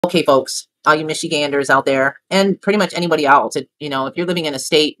Okay, folks, all you Michiganders out there, and pretty much anybody else, if you're living in a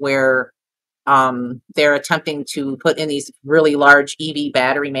state where they're attempting to put in these really large EV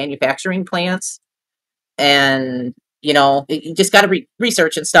battery manufacturing plants, and you just got to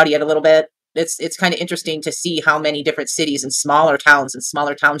research and study it a little bit. It's kind of interesting to see how many different cities and smaller towns and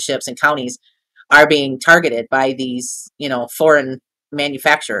smaller townships and counties are being targeted by these foreign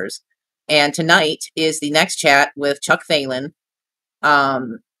manufacturers. And tonight is the next chat with Chuck Thalen,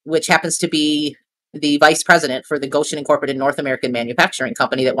 which happens to be the vice president for the Goshen Incorporated North American Manufacturing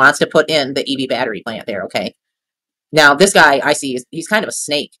Company that wants to put in the EV battery plant there. Okay. Now, this guy I see, he's kind of a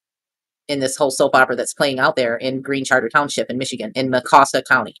snake in this whole soap opera that's playing out there in Green Charter Township in Michigan, in Mecosta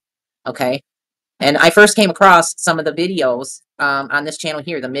County. Okay. And I first came across some of the videos on this channel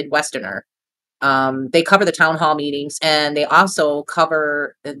here, the Midwesterner. They cover the town hall meetings, and they also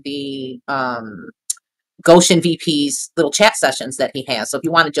cover the Goshen VP's little chat sessions that he has. So if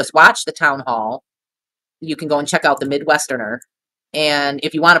you want to just watch the town hall, you can go and check out the Midwesterner. And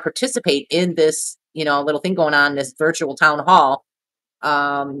if you want to participate in this, little thing going on, this virtual town hall,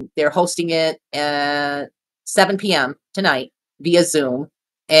 they're hosting it at 7 p.m. tonight via Zoom.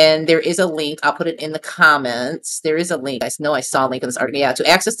 And there is a link. I'll put it in the comments. There is a link. I know I saw a link in this article. Yeah, to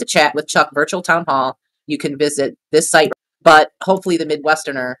access the chat with Chuck Virtual Town Hall, you can visit this site. But hopefully the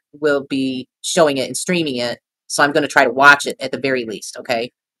Midwesterner will be showing it and streaming it. So I'm going to try to watch it at the very least.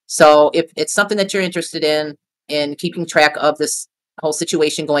 Okay. So if it's something that you're interested in keeping track of this whole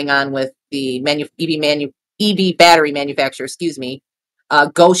situation going on with the EV battery manufacturer, excuse me,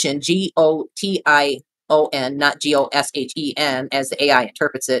 Goshen, Gotion, not Goshen, as the AI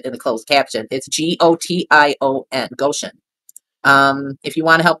interprets it in the closed caption. It's Gotion, Goshen. If you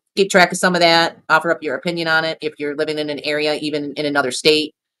want to help keep track of some of that, offer up your opinion on it. If you're living in an area, even in another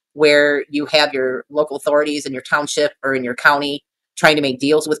state, where you have your local authorities in your township or in your county trying to make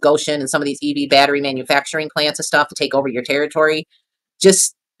deals with Goshen and some of these EV battery manufacturing plants and stuff to take over your territory,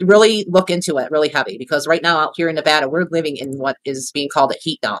 just really look into it really heavy, because right now out here in Nevada, we're living in what is being called a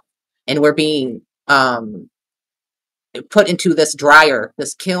heat dump, and we're being put into this dryer,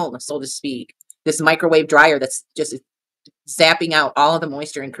 this kiln, so to speak, this microwave dryer that's just zapping out all of the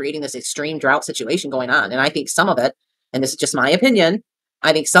moisture and creating this extreme drought situation going on. And I think some of it, and this is just my opinion,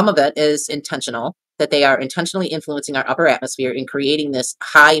 I think some of it is intentional, that they are intentionally influencing our upper atmosphere in creating this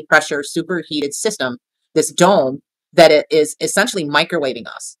high pressure, superheated system, this dome that it is essentially microwaving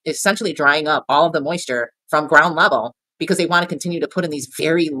us, essentially drying up all of the moisture from ground level, because they want to continue to put in these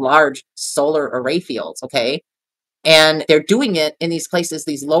very large solar array fields. Okay. And they're doing it in these places,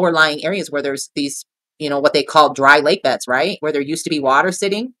 these lower lying areas where there's these, what they call dry lake beds, right? Where there used to be water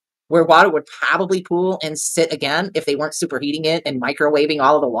sitting, where water would probably pool and sit again if they weren't superheating it and microwaving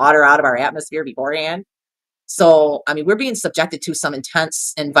all of the water out of our atmosphere beforehand. So, I mean, we're being subjected to some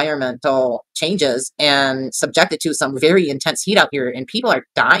intense environmental changes and subjected to some very intense heat out here, and people are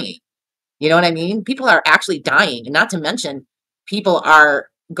dying. You know what I mean? People are actually dying. And not to mention, people are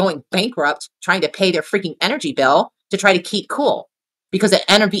going bankrupt trying to pay their freaking energy bill to try to keep cool, because the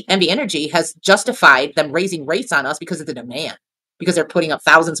NV Energy has justified them raising rates on us because of the demand, because they're putting up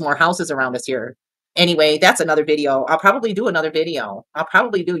thousands more houses around us here. Anyway, that's another video. I'll probably do another video. I'll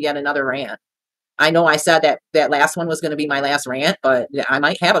probably do yet another rant. I know I said that last one was going to be my last rant, but I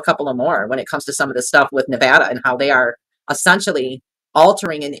might have a couple of more when it comes to some of the stuff with Nevada and how they are essentially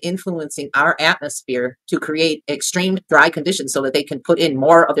altering and influencing our atmosphere to create extreme dry conditions so that they can put in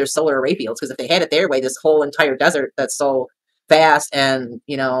more of their solar array fields. Because if they had it their way, this whole entire desert that's so vast and,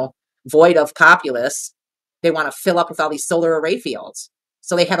 void of populace, they want to fill up with all these solar array fields.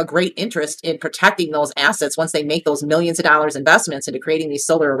 So they have a great interest in protecting those assets. Once they make those millions of dollars investments into creating these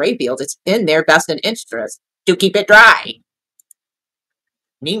solar array fields, it's in their best interest to keep it dry.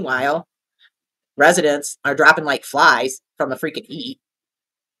 Meanwhile, residents are dropping like flies from the freaking heat.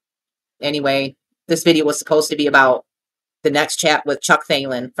 Anyway, this video was supposed to be about the next chat with Chuck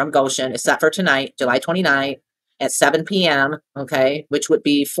Thalen from Goshen. It's set for tonight, July 29th at 7 p.m., okay, which would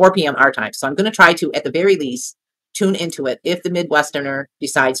be 4 p.m. our time. So I'm going to try to, at the very least, tune into it if the Midwesterner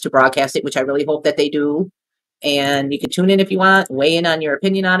decides to broadcast it, which I really hope that they do. And you can tune in if you want, weigh in on your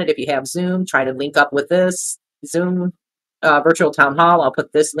opinion on it. If you have Zoom, try to link up with this Zoom virtual town hall. I'll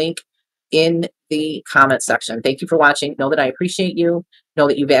put this link in the comment section. Thank you for watching. Know that I appreciate you. Know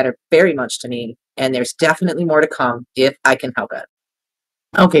that you've added very much to me, and there's definitely more to come if I can help it.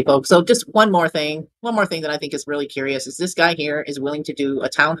 Okay, folks, so just one more thing that I think is really curious is this guy here is willing to do a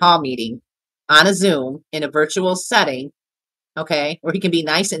town hall meeting on a Zoom in a virtual setting, okay, where he can be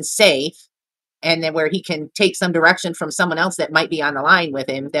nice and safe, and then where he can take some direction from someone else that might be on the line with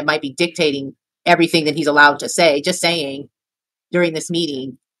him, that might be dictating everything that he's allowed to say, just saying during this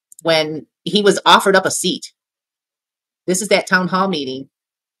meeting, when he was offered up a seat. This is that town hall meeting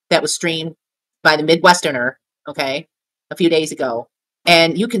that was streamed by the Midwesterner, okay, a few days ago.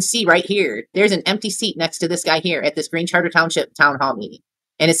 And you can see right here, there's an empty seat next to this guy here at this Green Charter Township town hall meeting.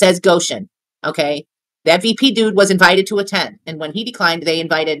 And it says Goshen, okay? That VP dude was invited to attend. And when he declined, they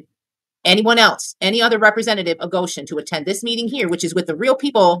invited anyone else, any other representative of Goshen to attend this meeting here, which is with the real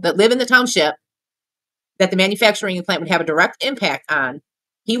people that live in the township that the manufacturing plant would have a direct impact on.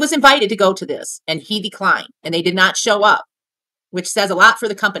 He was invited to go to this and he declined and they did not show up, which says a lot for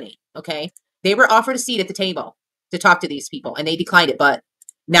the company, okay? They were offered a seat at the table to talk to these people and they declined it. But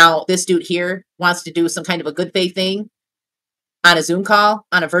now this dude here wants to do some kind of a good faith thing on a Zoom call,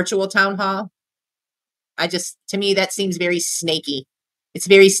 on a virtual town hall. To me, that seems very snaky. It's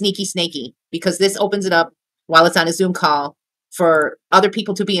very snaky because this opens it up while it's on a Zoom call for other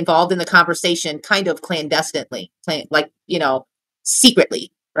people to be involved in the conversation kind of clandestinely, like, you know,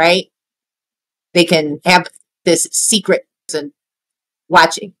 secretly, right? They can have this secret person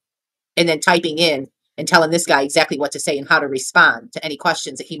watching and then typing in and telling this guy exactly what to say and how to respond to any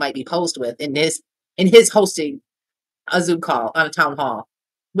questions that he might be posed with in his hosting a Zoom call on a town hall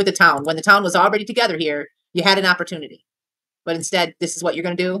with the town. When the town was already together here, you had an opportunity. But instead, this is what you're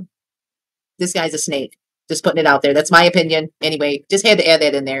going to do? This guy's a snake. Just putting it out there. That's my opinion. Anyway, just had to add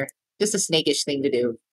that in there. Just a snakish thing to do.